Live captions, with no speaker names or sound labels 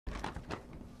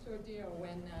Good deal.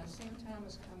 When Sam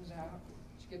Thomas comes out,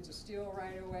 she gets a steal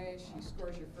right away. She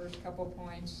scores your first couple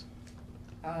points.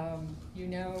 You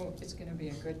know it's going to be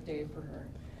a good day for her.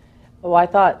 Oh, I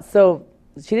thought so.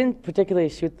 She didn't particularly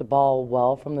shoot the ball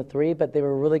well from the three, but they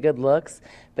were really good looks.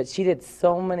 But she did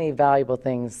so many valuable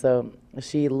things. So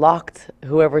she locked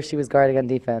whoever she was guarding on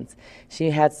defense. She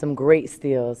had some great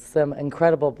steals, some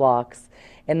incredible blocks,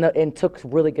 and took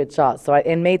really good shots.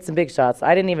 And made some big shots.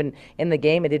 I didn't even in the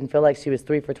game. It didn't feel like she was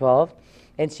 3 for 12,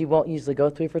 and she won't usually go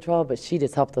 3 for 12. But she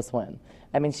just helped us win.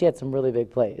 I mean, she had some really big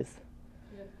plays.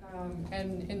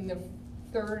 And in the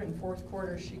third and fourth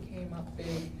quarter, she came up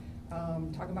big.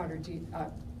 Talking about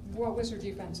her, what was her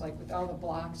defense like with all the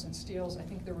blocks and steals? I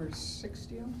think there were 6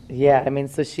 steals. Yeah, I mean,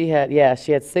 so she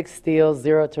had 6 steals,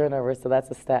 0 turnovers. So that's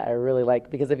a stat I really like,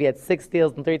 because if you had 6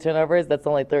 steals and 3 turnovers, that's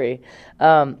only 3.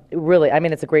 Really, I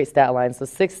mean, it's a great stat line. So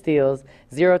 6 steals,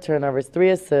 0 turnovers,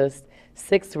 3 assists,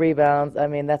 6 rebounds. I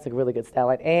mean, that's a really good stat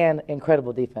line, and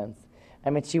incredible defense. I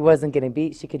mean, she wasn't getting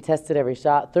beat. She contested every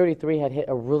shot. 33 had hit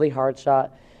a really hard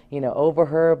shot, over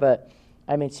her, but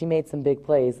I mean, she made some big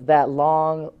plays. That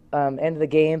long end of the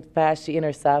game pass, she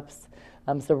intercepts.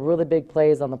 Some really big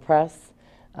plays on the press.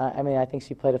 I mean, I think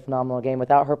she played a phenomenal game.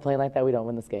 Without her playing like that, we don't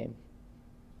win this game.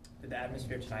 Did the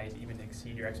atmosphere tonight even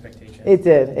exceed your expectations? It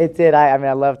did. It did. I mean,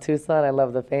 I love Tucson. I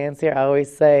love the fans here. I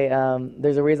always say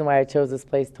there's a reason why I chose this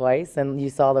place twice, and you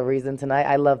saw the reason tonight.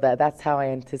 I love that. That's how I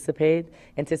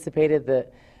anticipated the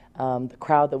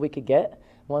crowd that we could get.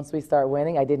 Once we start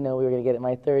winning, I didn't know we were going to get it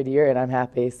my 3rd year, and I'm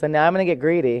happy. So now I'm going to get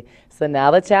greedy. So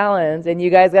now the challenge, and you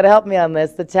guys got to help me on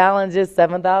this, the challenge is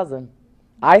 7,000.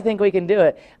 I think we can do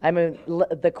it. I mean,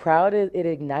 the crowd, it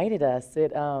ignited us.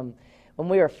 When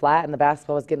we were flat and the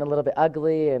basketball was getting a little bit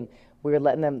ugly and we were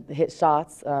letting them hit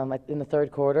shots in the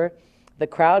 3rd quarter, the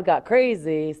crowd got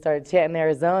crazy, started chanting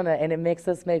Arizona, and it makes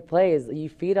us make plays. You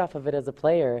feed off of it as a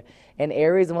player, and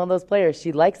Aries is one of those players.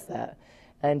 She likes that.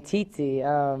 And Titi.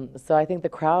 So I think the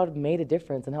crowd made a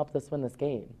difference and helped us win this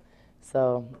game.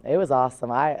 So it was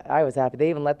awesome. I was happy. They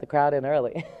even let the crowd in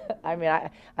early. I mean,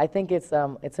 I think it's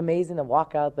amazing to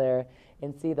walk out there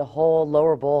and see the whole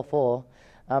lower bowl full.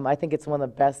 I think it's one of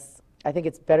the best. I think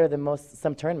it's better than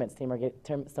some tournament teams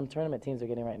are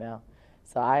getting right now.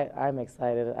 So I'm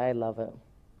excited. I love it.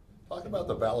 Talk about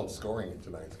the balanced scoring in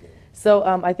tonight's game. So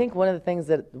I think one of the things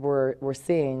that we're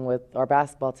seeing with our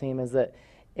basketball team is that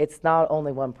it's not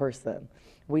only one person.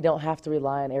 We don't have to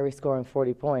rely on Ari scoring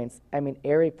 40 points. I mean,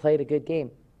 Ari played a good game.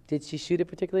 Did she shoot it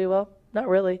particularly well? Not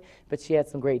really, but she had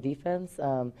some great defense.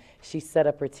 She set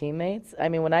up her teammates. I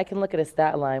mean, when I can look at a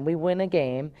stat line, we win a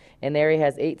game, and Ari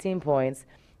has 18 points.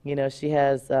 She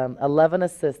has 11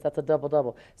 assists. That's a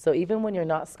double-double. So even when you're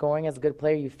not scoring as a good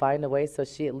player, you find a way. So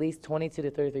she at least 22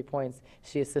 to 33 points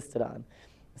she assisted on.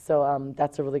 So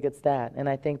that's a really good stat. And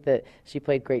I think that she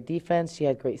played great defense. She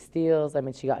had great steals. I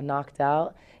mean, she got knocked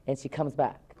out, and she comes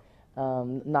back.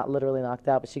 Not literally knocked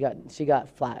out, but she got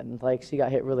flattened. Like, she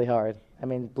got hit really hard. I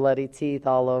mean, bloody teeth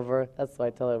all over. That's why I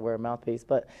tell her to wear a mouthpiece.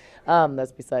 But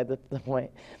that's beside the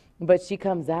point. But she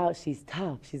comes out. She's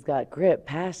tough. She's got grit,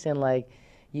 passion. Like,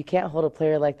 you can't hold a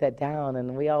player like that down.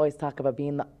 And we always talk about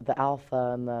being the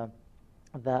alpha and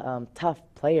the tough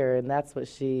player, and that's what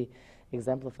she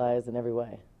exemplifies in every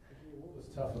way. What was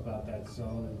tough about that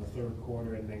zone in the 3rd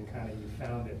quarter, and then kind of you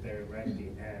found it there right at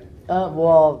the end?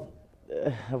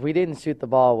 We didn't shoot the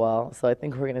ball well, so I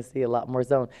think we're going to see a lot more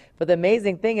zone. But the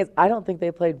amazing thing is I don't think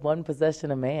they played one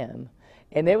possession a man.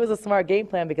 And it was a smart game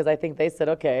plan, because I think they said,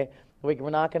 okay, we're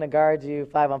not going to guard you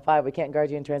 5-on-5. We can't guard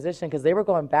you in transition, because they were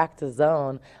going back to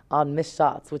zone on missed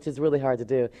shots, which is really hard to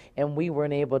do. And we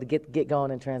weren't able to get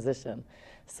going in transition.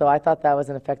 So I thought that was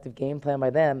an effective game plan by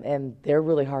them, and they're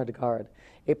really hard to guard.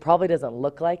 It probably doesn't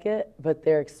look like it, but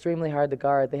they're extremely hard to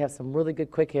guard. They have some really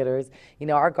good quick hitters.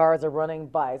 Our guards are running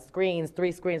by screens,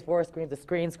 3 screens, 4 screens, a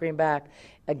screen back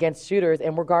against shooters,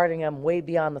 and we're guarding them way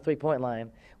beyond the three-point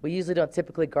line. We usually don't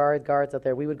typically guard guards out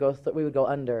there. We would go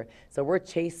under. So we're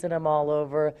chasing them all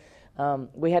over.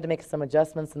 We had to make some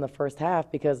adjustments in the first half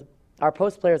because our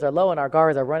post players are low and our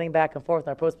guards are running back and forth, and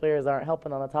our post players aren't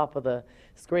helping on the top of the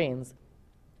screens.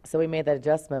 So we made that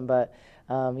adjustment, but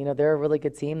they're a really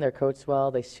good team. They're coached well.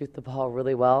 They shoot the ball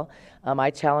really well. I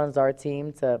challenged our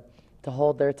team to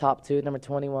hold their top 2, number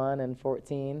 21 and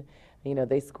 14.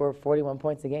 They score 41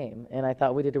 points a game, and I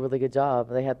thought we did a really good job.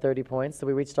 They had 30 points, so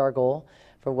we reached our goal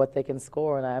for what they can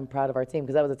score, and I'm proud of our team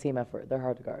because that was a team effort. They're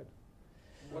hard to guard.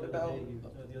 What about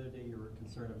the other day you were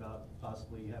concerned about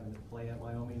possibly having to play at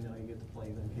Wyoming. Now you get to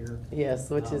play them here. Yes,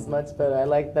 which is much better. I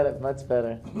like that much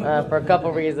better for a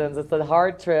couple reasons. It's a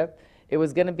hard trip. It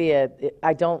was going to be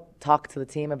I don't talk to the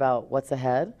team about what's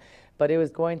ahead, but it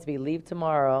was going to be leave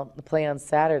tomorrow, play on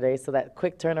Saturday, so that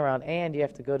quick turnaround, and you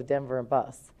have to go to Denver and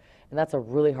bus. And that's a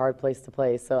really hard place to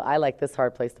play. So I like this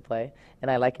hard place to play, and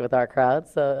I like it with our crowd.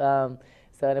 So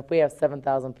and if we have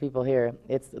 7,000 people here,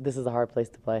 this is a hard place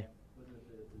to play.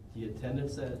 The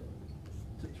attendance that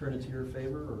to turn it to your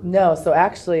favor? Or? No, so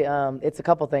actually, it's a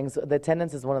couple things. The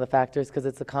attendance is one of the factors because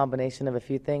it's a combination of a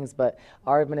few things, but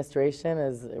our administration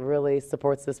really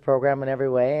supports this program in every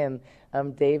way, and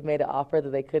Dave made an offer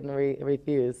that they couldn't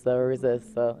refuse or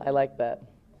resist, so I like that.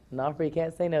 An offer you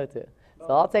can't say no to.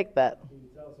 So I'll take that. Can you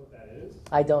tell us what that is?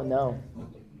 I don't know.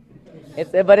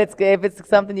 But if it's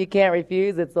something you can't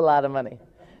refuse, it's a lot of money.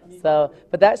 So,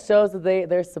 but that shows that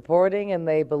they're supporting and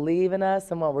they believe in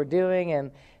us and what we're doing, and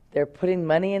they're putting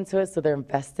money into it, so they're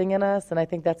investing in us, and I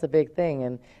think that's a big thing.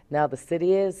 And now the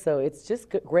city is, so it's just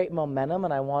great momentum,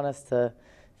 and I want us to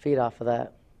feed off of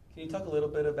that. Can you talk a little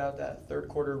bit about that third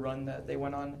quarter run that they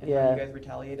went on and Yeah. how you guys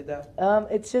retaliated that?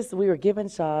 It's just we were given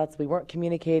shots. We weren't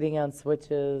communicating on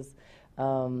switches.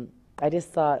 I just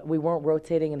thought we weren't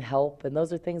rotating and help, and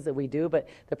those are things that we do. But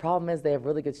the problem is they have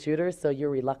really good shooters, so you're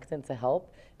reluctant to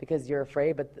help because you're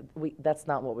afraid. But that's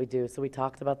not what we do. So we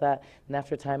talked about that, and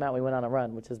after timeout, we went on a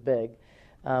run, which is big.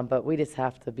 But we just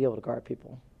have to be able to guard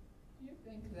people. Do you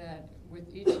think that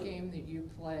with each game that you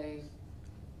play,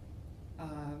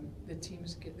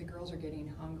 the girls are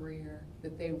getting hungrier,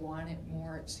 that they want it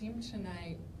more? It seemed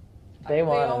tonight. They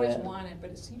always it. want it, but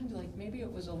it seemed like maybe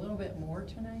it was a little bit more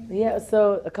tonight. Yeah,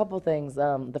 so a couple things.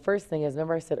 The first thing is,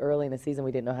 remember I said early in the season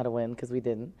we didn't know how to win because we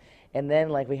didn't. And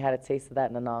then we had a taste of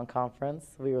that in a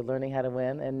non-conference. We were learning how to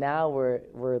win, and now we're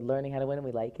learning how to win and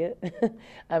we like it.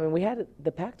 I mean,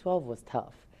 the Pac-12 was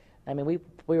tough. I mean,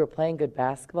 we were playing good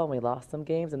basketball and we lost some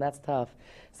games, and that's tough.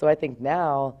 So I think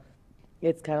now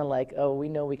it's kind of like, oh, we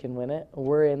know we can win it.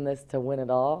 We're in this to win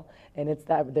it all, and it's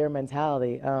their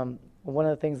mentality. One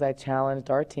of the things I challenged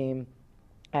our team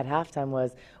at halftime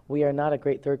was we are not a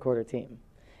great third quarter team,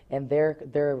 and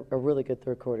they're a really good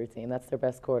third quarter team. That's their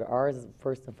best quarter. Ours,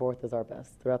 first and fourth, is our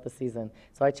best throughout the season.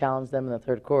 So I challenged them in the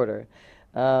third quarter.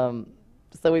 So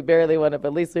we barely won it, but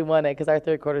at least we won it because our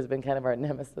third quarter has been kind of our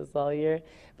nemesis all year.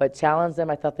 But challenged them.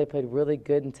 I thought they played really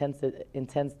good,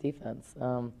 intense defense.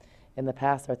 In the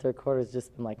past, our third quarter has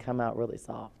just been come out really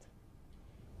soft.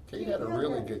 Kate had a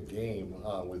really good game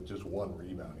with just one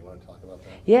rebound. You want to talk about that?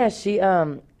 Yeah,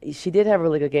 she did have a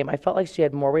really good game. I felt like she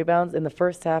had more rebounds in the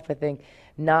first half. I think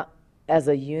not as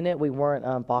a unit we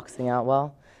weren't boxing out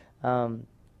well,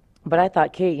 but I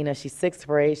thought Kate, she's 6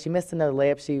 for 8. She missed another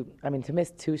layup. To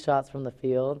miss 2 shots from the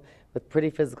field with pretty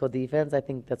physical defense, I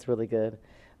think that's really good.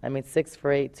 6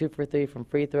 for 8, 2 for 3 from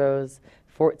free throws,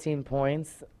 14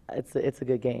 points. It's a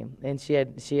good game, and she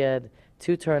had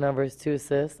 2 turnovers, 2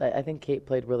 assists. I think Kate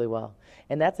played really well.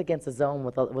 And that's against a zone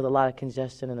with a lot of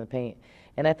congestion in the paint.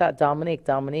 And I thought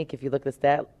Dominique, if you look at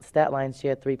the stat line, she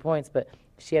had 3 points, but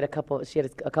she had a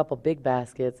couple big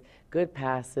baskets, good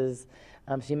passes.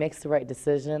 She makes the right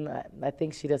decision. I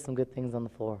think she does some good things on the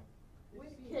floor.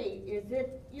 With Kate, is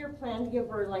it your plan to give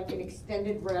her an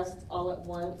extended rest all at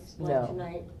once No.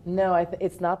 tonight? No,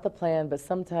 it's not the plan, but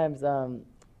sometimes,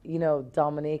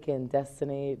 Dominique and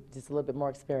Destiny, just a little bit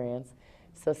more experience.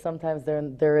 So sometimes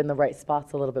they're in the right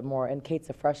spots a little bit more. And Kate's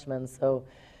a freshman, so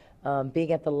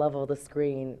being at the level of the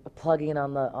screen, plugging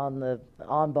on the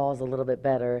on balls a little bit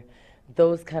better,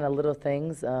 those kind of little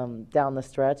things down the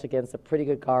stretch against a pretty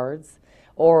good guards,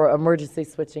 or emergency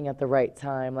switching at the right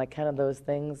time, kind of those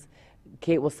things.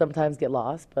 Kate will sometimes get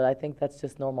lost, but I think that's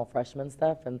just normal freshman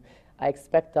stuff. And I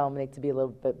expect Dominique to be a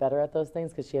little bit better at those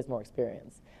things because she has more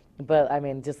experience. But,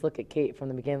 just look at Kate from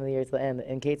the beginning of the year to the end,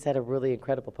 and Kate's had a really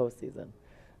incredible postseason.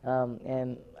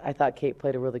 And I thought Kate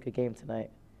played a really good game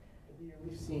tonight.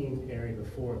 We've seen Ari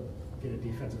before get a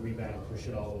defensive rebound and push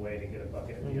it all the way to get a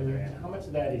bucket at the other end. How much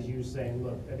of that is you saying,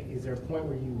 look, is there a point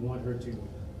where you want her to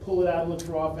pull it out and look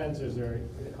for offense, or is there,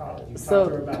 you talk to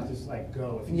her about just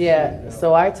go? If you Yeah, go.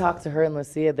 so I talked to her and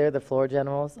Lucia. They're the floor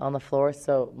generals on the floor.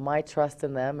 So my trust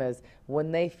in them is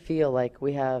when they feel like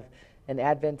we have an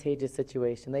advantageous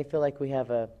situation, they feel like we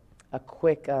have a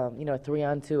quick, a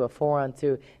 3-on-2, a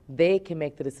 4-on-2, they can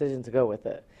make the decision to go with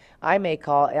it. I may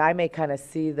kind of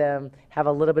see them have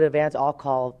a little bit of advantage. I'll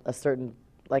call a certain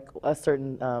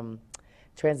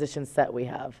transition set we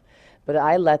have. But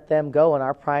I let them go in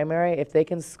our primary. If they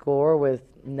can score with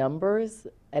numbers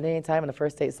at any time in the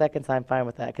first 8 seconds, I'm fine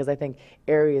with that because I think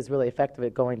Ari is really effective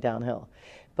at going downhill.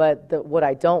 But what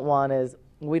I don't want is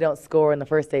we don't score in the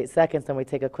first 8 seconds and we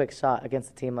take a quick shot against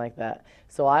a team like that.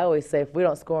 So I always say if we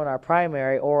don't score in our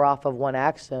primary or off of one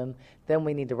action, then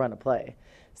we need to run a play.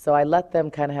 So I let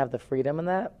them kind of have the freedom in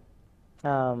that.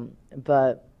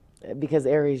 But because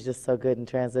Ari's just so good in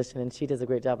transition, and she does a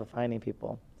great job of finding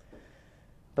people.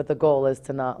 But the goal is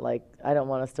to not, like, I don't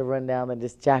want us to run down and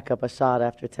just jack up a shot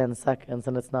after 10 seconds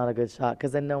and it's not a good shot,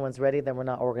 because then no one's ready, then we're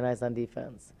not organized on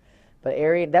defense. But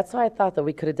Ari, that's why I thought that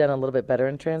we could have done a little bit better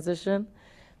in transition.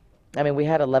 I mean, we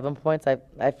had 11 points.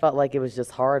 I felt like it was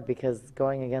just hard because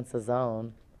going against the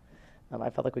zone, I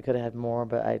felt like we could have had more,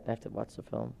 but I have to watch the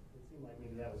film. It seemed like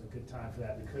maybe that was a good time for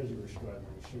that because you were struggling,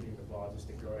 shooting the ball just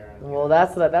to go around. Well,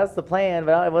 that's the plan,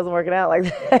 but it wasn't working out like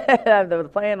that. The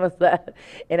plan was that.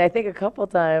 And I think a couple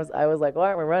times I was like, why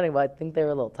aren't we running? But I think they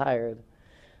were a little tired.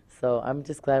 So I'm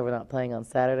just glad we're not playing on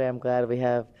Saturday. I'm glad we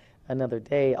have another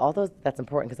day. Although that's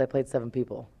important because I played 7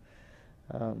 people.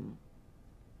 I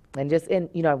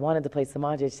wanted to play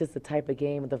Samaje. It's just the type of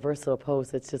game, the versatile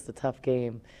post, it's just a tough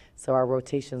game. So our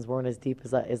rotations weren't as deep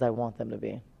as I want them to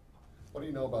be. What do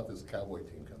you know about this Cowboy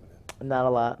team coming in? Not a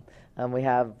lot.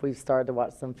 We've started to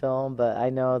watch some film, but I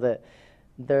know that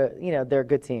they're a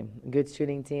good team, good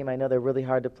shooting team. I know they're really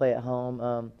hard to play at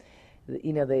home.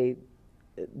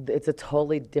 It's a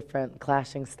totally different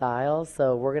clashing style,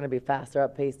 so we're going to be faster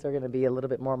up paced. They're going to be a little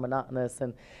bit more monotonous,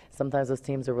 and sometimes those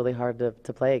teams are really hard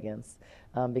to play against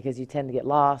because you tend to get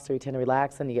lost or you tend to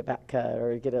relax and you get back cut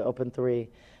or you get an open three.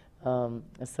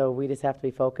 So we just have to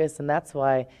be focused, and that's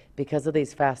why, because of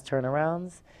these fast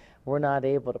turnarounds, we're not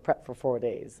able to prep for 4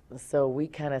 days. So we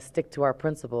kind of stick to our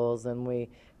principles and we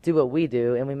do what we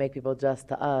do, and we make people adjust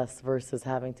to us versus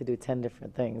having to do 10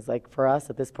 different things. Like for us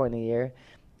at this point in the year,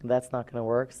 that's not going to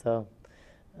work, so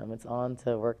it's on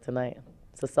to work tonight.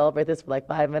 So celebrate this for like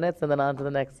 5 minutes and then on to the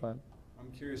next one.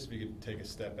 I'm curious if you could take a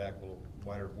step back, a little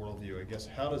wider worldview. I guess,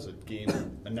 how does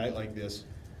a night like this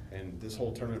and this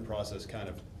whole tournament process kind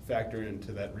of factor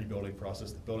into that rebuilding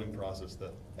process, the building process,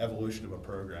 the evolution of a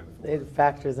program? It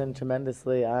factors in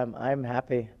tremendously. I'm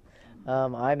happy.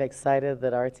 I'm excited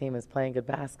that our team is playing good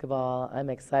basketball.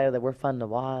 I'm excited that we're fun to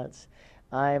watch.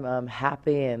 I'm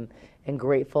happy and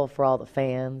grateful for all the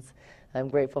fans. I'm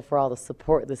grateful for all the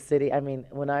support of the city. I mean,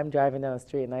 when I'm driving down the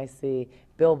street and I see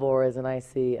billboards and I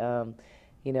see,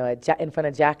 in front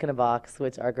of Jack in the Box,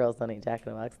 which our girls don't eat Jack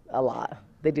in the Box a lot.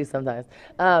 They do sometimes.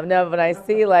 No, but I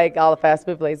see like all the fast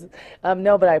food places.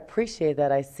 No, but I appreciate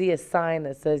that. I see a sign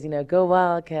that says, go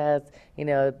Wildcats,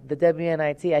 the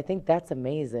WNIT. I think that's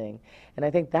amazing. And I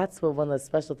think that's what one of the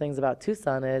special things about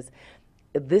Tucson is.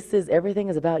 Everything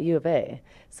is about U of A.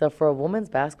 So for a women's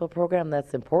basketball program,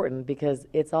 that's important because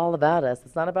it's all about us.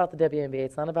 It's not about the WNBA.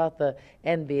 It's not about the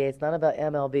NBA. It's not about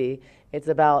MLB. It's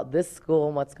about this school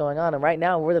and what's going on. And right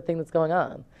now, we're the thing that's going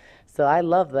on. So I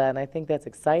love that, and I think that's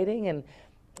exciting. And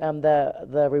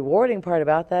the rewarding part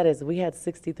about that is we had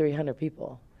 6,300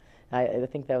 people. I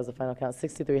think that was the final count,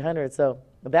 6,300. So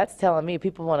that's telling me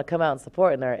people want to come out and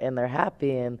support, and they're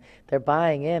happy and they're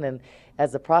buying in. And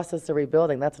as the process of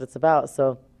rebuilding, that's what it's about.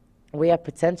 So we have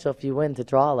potential if you win to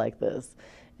draw like this.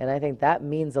 And I think that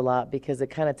means a lot because it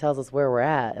kind of tells us where we're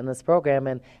at in this program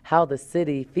and how the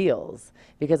city feels.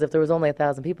 Because if there was only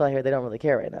 1,000 people out here, they don't really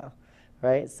care right now,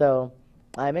 right? So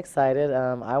I'm excited.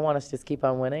 I want us to just keep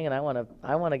on winning, and I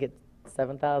want to get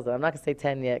 7,000. I'm not gonna say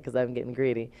 10 yet because I'm getting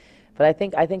greedy. But I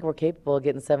think we're capable of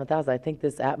getting 7,000. I think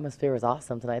this atmosphere was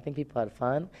awesome tonight. I think people had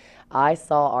fun. I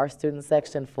saw our student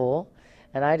section full,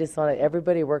 and I just wanted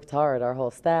everybody worked hard. Our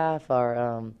whole staff,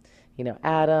 our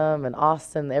Adam and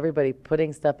Austin, everybody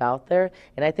putting stuff out there.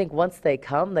 And I think once they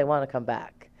come, they want to come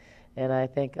back. And I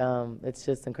think it's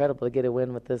just incredible to get a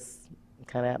win with this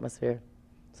kind of atmosphere.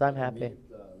 So I'm happy.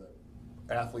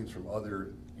 The athletes from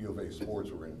other U of A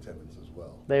sports were in attendance as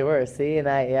well. They were, see, and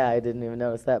I didn't even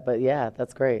notice that, but yeah,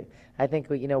 that's great. I think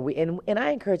and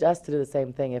I encourage us to do the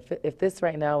same thing. If this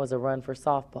right now was a run for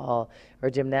softball or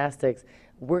gymnastics,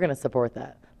 we're going to support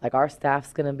that. Like our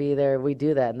staff's going to be there. We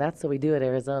do that, and that's what we do at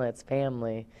Arizona. It's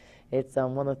family. It's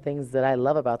one of the things that I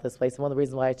love about this place. And one of the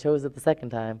reasons why I chose it the second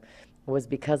time was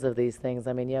because of these things.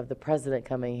 I mean, you have the president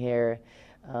coming here.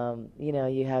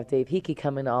 You have Dave Hickey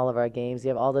coming to all of our games. You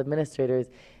have all the administrators.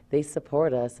 They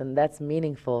support us, and that's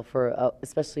meaningful for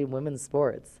especially women's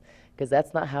sports, because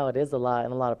that's not how it is in a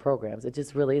lot of programs. It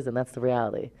just really isn't. That's the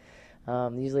reality.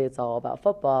 Usually it's all about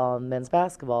football and men's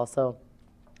basketball. So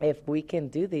if we can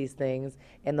do these things,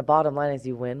 and the bottom line is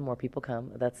you win, more people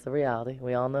come. That's the reality.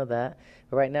 We all know that.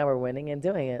 But right now we're winning and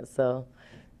doing it. So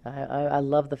I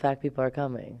love the fact people are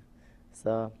coming.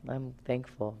 So I'm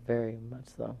thankful, very much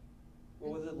so.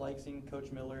 What was it like seeing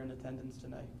Coach Miller in attendance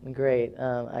tonight? Great.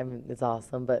 It's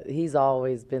awesome. But he's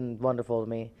always been wonderful to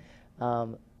me.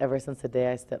 Ever since the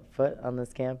day I stepped foot on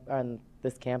this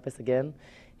campus again,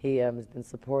 he has been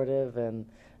supportive and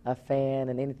a fan,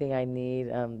 and anything I need,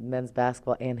 men's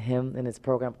basketball and him and his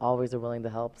program always are willing to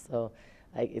help. So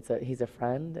he's a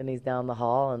friend and he's down the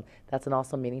hall, and that's an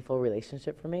also meaningful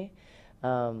relationship for me.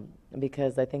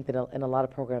 Because I think that in a lot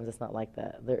of programs it's not like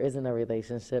that. There isn't a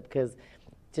relationship, because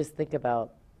just think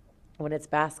about when it's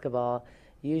basketball,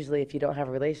 usually if you don't have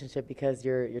a relationship because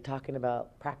you're talking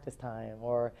about practice time,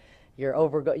 or you're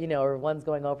or one's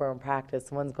going over in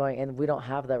practice, one's going, and we don't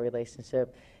have that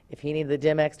relationship. If he needed the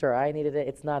gym extra or I needed it,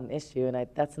 it's not an issue, and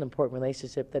that's an important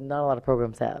relationship that not a lot of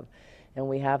programs have. And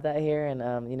we have that here, and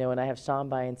when I have Sean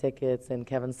buying tickets and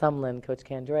Kevin Sumlin, Coach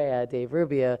Candrea, Dave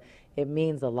Rubio, it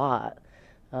means a lot.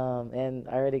 And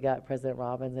I already got President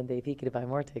Robbins and Dave Hickey to buy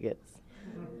more tickets.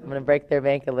 I'm going to break their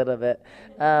bank a little bit.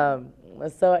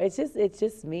 So it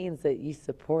just means that you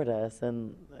support us,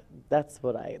 and that's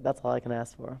all I can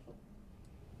ask for.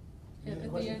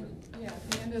 At the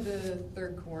end of the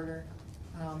third quarter,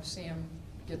 Sam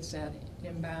gets that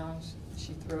inbounds.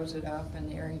 She throws it up,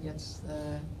 and Ari gets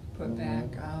the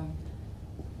putback.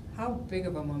 How big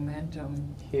of a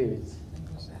momentum Huge.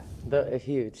 was that?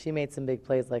 Huge. She made some big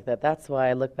plays like that. That's why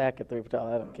I look back at 3 for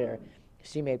 12. I don't care.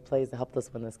 She made plays that helped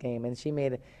us win this game, and she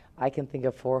made. I can think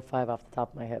of 4 or 5 off the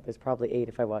top of my head. There's probably 8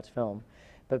 if I watch film,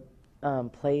 but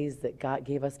plays that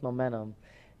gave us momentum.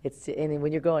 And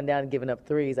when you're going down and giving up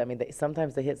threes, I mean,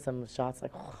 sometimes they hit some shots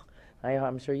like, oh,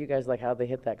 I'm sure you guys like how they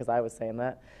hit that, because I was saying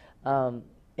that. And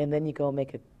then you go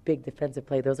make a big defensive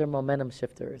play. Those are momentum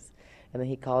shifters. And then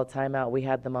he called a timeout. We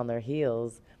had them on their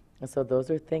heels, and so those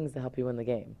are things that help you win the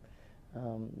game.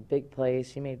 Big plays.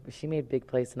 She made big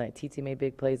plays tonight. TT made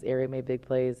big plays. Ari made big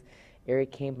plays. Ari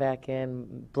came back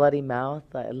in, bloody mouth.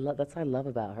 That's what I love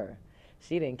about her.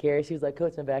 She didn't care. She was like,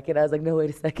 Coach, I'm back in. I was like, no, wait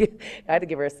a second. I had to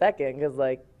give her a second because,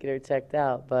 get her checked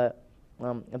out. But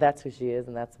that's who she is,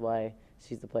 and that's why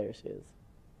she's the player she is.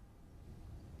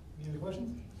 Any other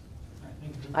questions? All right,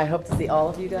 thank you. I hope to see all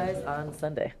of you guys on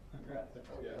Sunday.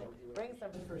 Bring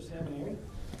something for Sam and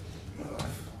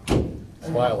Ari.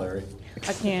 Smile, Larry.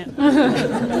 I can't.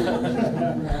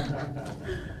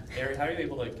 Ari, how are you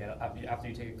able to get up after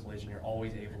you take a collision? You're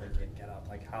always able to get up.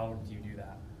 Like, how do you do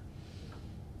that?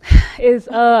 It's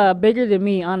bigger than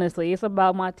me, honestly. It's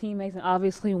about my teammates and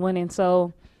obviously winning.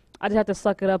 So I just have to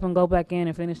suck it up and go back in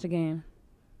and finish the game.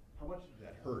 How much did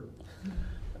that hurt?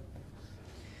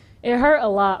 It hurt a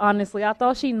lot, honestly. I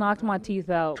thought she knocked my teeth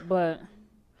out, but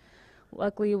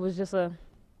luckily it was just a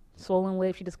swollen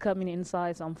lip. She just cut me in the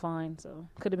inside, so I'm fine. So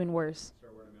could have been worse.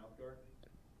 Start wearing a mouth guard?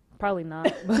 Probably not.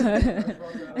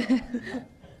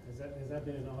 Has that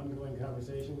been an ongoing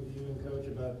conversation with you and Coach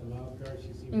about the mouth guard?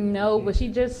 No, but she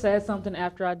just said something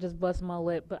after I just busted my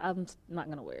lip, but I'm not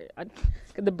going to wear it.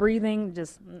 The breathing,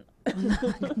 just I'm not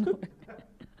gonna wear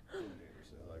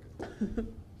it.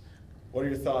 What are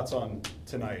your thoughts on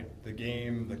tonight? The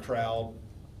game, the crowd,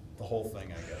 the whole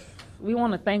thing, I guess. We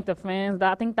want to thank the fans.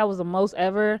 I think that was the most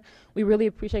ever. We really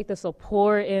appreciate the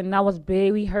support, and that was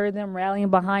big. We heard them rallying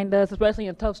behind us, especially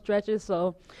in tough stretches,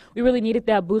 so we really needed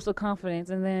that boost of confidence.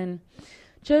 And then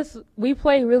we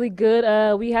played really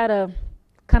good. We had a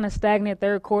kind of stagnant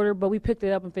third quarter, but we picked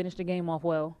it up and finished the game off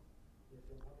well.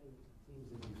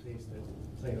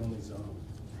 Played only zone.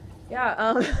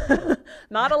 Yeah,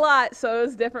 not a lot, so it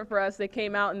was different for us. They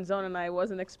came out in zone, and I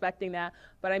wasn't expecting that.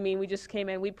 But, I mean, we just came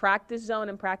in. We practiced zone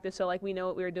and practice, so, we know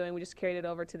what we were doing. We just carried it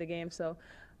over to the game, so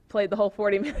played the whole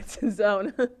 40 minutes in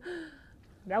zone.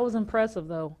 That was impressive,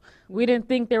 though. We didn't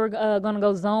think they were going to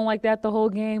go zone like that the whole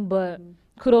game, but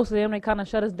kudos to them. They kind of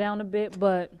shut us down a bit,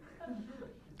 but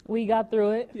we got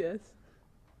through it. Yes.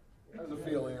 How does it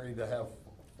feel, Ari, to have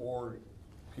 4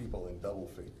 people in double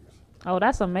figures? Oh,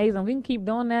 that's amazing. We can keep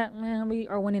doing that, man. We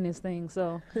are winning this thing,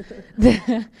 so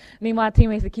need my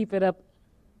teammates to keep it up.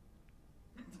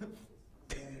 Sam,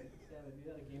 have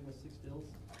you had a game with 6 steals?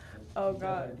 Oh,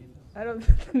 God. I don't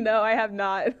know. I have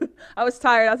not. I was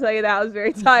tired. I'll tell you that. I was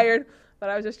very tired,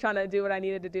 but I was just trying to do what I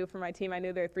needed to do for my team. I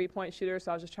knew they're 3-point shooters,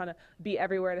 so I was just trying to be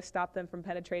everywhere to stop them from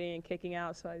penetrating and kicking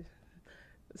out, so I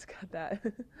just got that.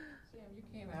 Sam, you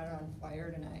came out on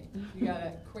fire tonight. You got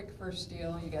a quick first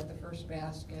steal. You got the first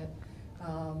basket.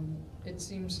 It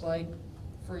seems like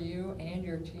for you and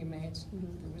your teammates,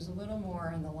 there was a little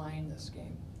more on the line this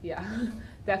game. Yeah,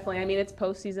 definitely. I mean, it's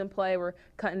postseason play. We're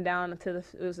cutting down to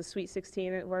it was a Sweet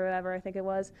 16 or whatever I think it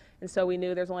was, and so we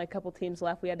knew there's only a couple teams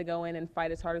left. We had to go in and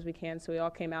fight as hard as we can, so we all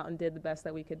came out and did the best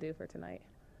that we could do for tonight.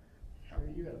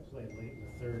 You had a play late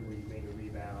in the third where you made a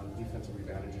rebound, defensive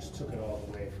rebound, and just took it all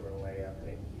the way for a layup.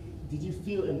 Did you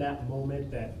feel in that moment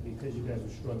that because you guys were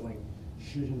struggling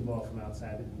shooting the ball from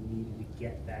outside that you needed to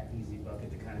get that easy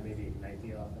bucket to kind of maybe ignite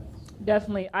the offense?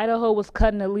 Definitely. Idaho was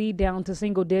cutting the lead down to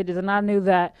single digits, and I knew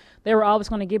that they were always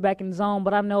going to get back in zone,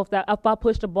 but I know if I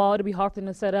pushed the ball, it would be hard for them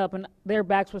to set up, and their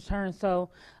backs was turned, so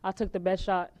I took the best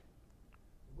shot.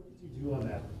 did you do on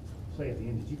that play at the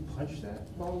end? Did you punch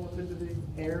that ball up into the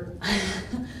air?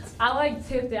 I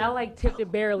tipped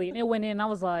it barely, and it went in. I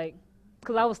was like,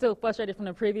 because I was still frustrated from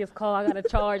the previous call. I got a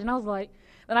charge, and I was like,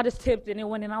 and I just tipped it, and it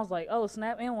went in. I was like, oh,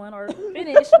 snap and one, or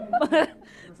finish.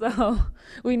 So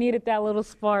we needed that little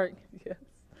spark. Yeah.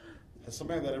 Has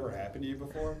something like that ever happened to you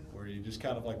before, where you just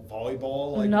kind of like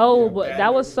volleyball? Like, No, you know, but batted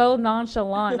that was over- so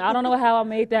nonchalant. I don't know how I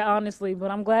made that, honestly, but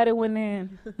I'm glad it went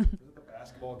in. Is it the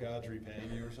basketball gods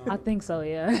repaying you or something? I think so,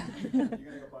 yeah. You gonna go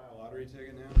buy a lottery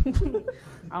ticket now?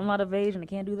 I'm not of age and I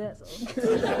can't do that, so.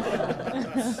 Gary,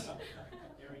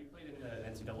 you played in the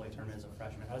NCAA tournament as a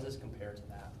freshman. How does this compare to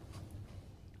that?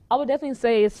 I would definitely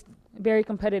say it's very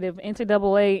competitive.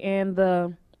 NCAA and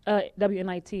the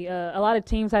WNIT. A lot of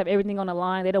teams have everything on the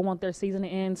line. They don't want their season to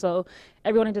end, so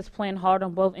everyone is just playing hard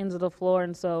on both ends of the floor.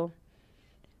 And so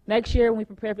next year when we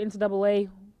prepare for NCAA,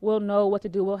 we'll know what to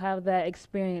do. We'll have that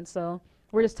experience. So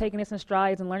we're just taking this in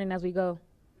strides and learning as we go.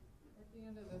 At the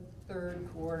end of the third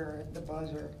quarter, at the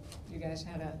buzzer, you guys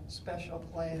had a special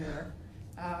play there.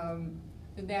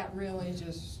 That really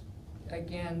just,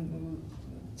 again,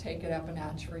 take it up a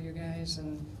notch for you guys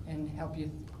and help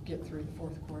you get through the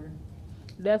fourth quarter.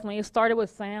 Definitely. It started with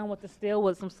Sam with the steal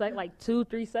with some like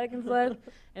 2-3 seconds left,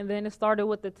 and then it started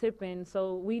with the tip in.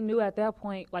 So we knew at that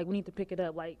point, like, we need to pick it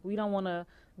up. Like, we don't want to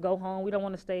go home. We don't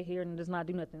want to stay here and just not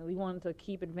do nothing. We wanted to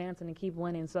keep advancing and keep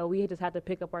winning. So we just had to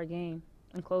pick up our game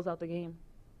and close out the game.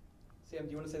 Sam,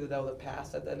 do you want to say that was a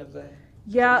pass at the end of the?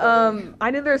 Yeah,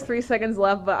 I knew there was 3 seconds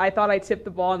left, but I thought I tipped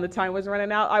the ball and the time was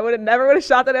running out. I never would have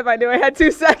shot that if I knew I had 2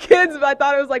 seconds, but I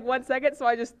thought it was like 1 second, so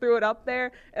I just threw it up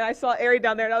there. And I saw Ari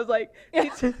down there, and I was like,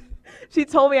 she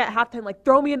told me at halftime, like,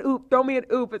 throw me an oop.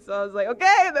 And so I was like,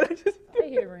 okay. And then I just Stay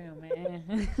here, real man.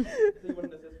 Do you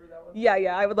want an assist for that one?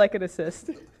 Yeah, I would like an assist.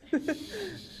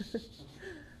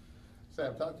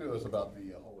 Sam, talk to us about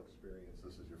the whole experience.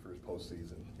 This is your first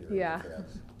postseason here. Yeah. At the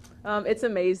Cavs. It's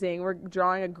amazing. We're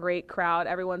drawing a great crowd.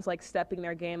 Everyone's like stepping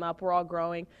their game up. We're all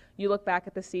growing. You look back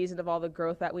at the season of all the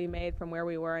growth that we made from where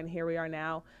we were and here we are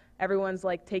now. Everyone's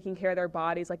like taking care of their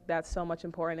bodies. Like, that's so much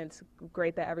important. It's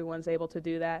great that everyone's able to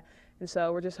do that. And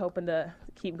so we're just hoping to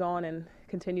keep going and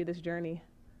continue this journey.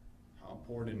 How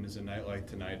important is a night like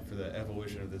tonight for the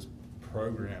evolution of this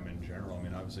program in general? I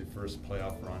mean, obviously, first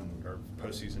playoff run or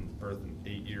postseason berth in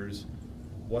 8 years.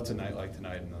 What's a night like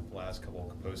tonight in the last couple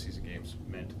of postseason games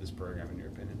meant to this program, in your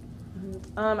opinion?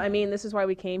 I mean, this is why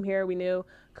we came here. We knew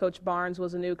Coach Barnes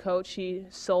was a new coach. She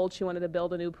wanted to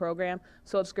build a new program.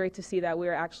 So it's great to see that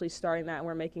we're actually starting that and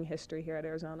we're making history here at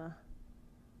Arizona.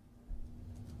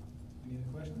 Any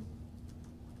other questions?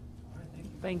 All right, thank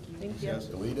you. Thank you. Thank you. Yes.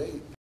 Elite Eight.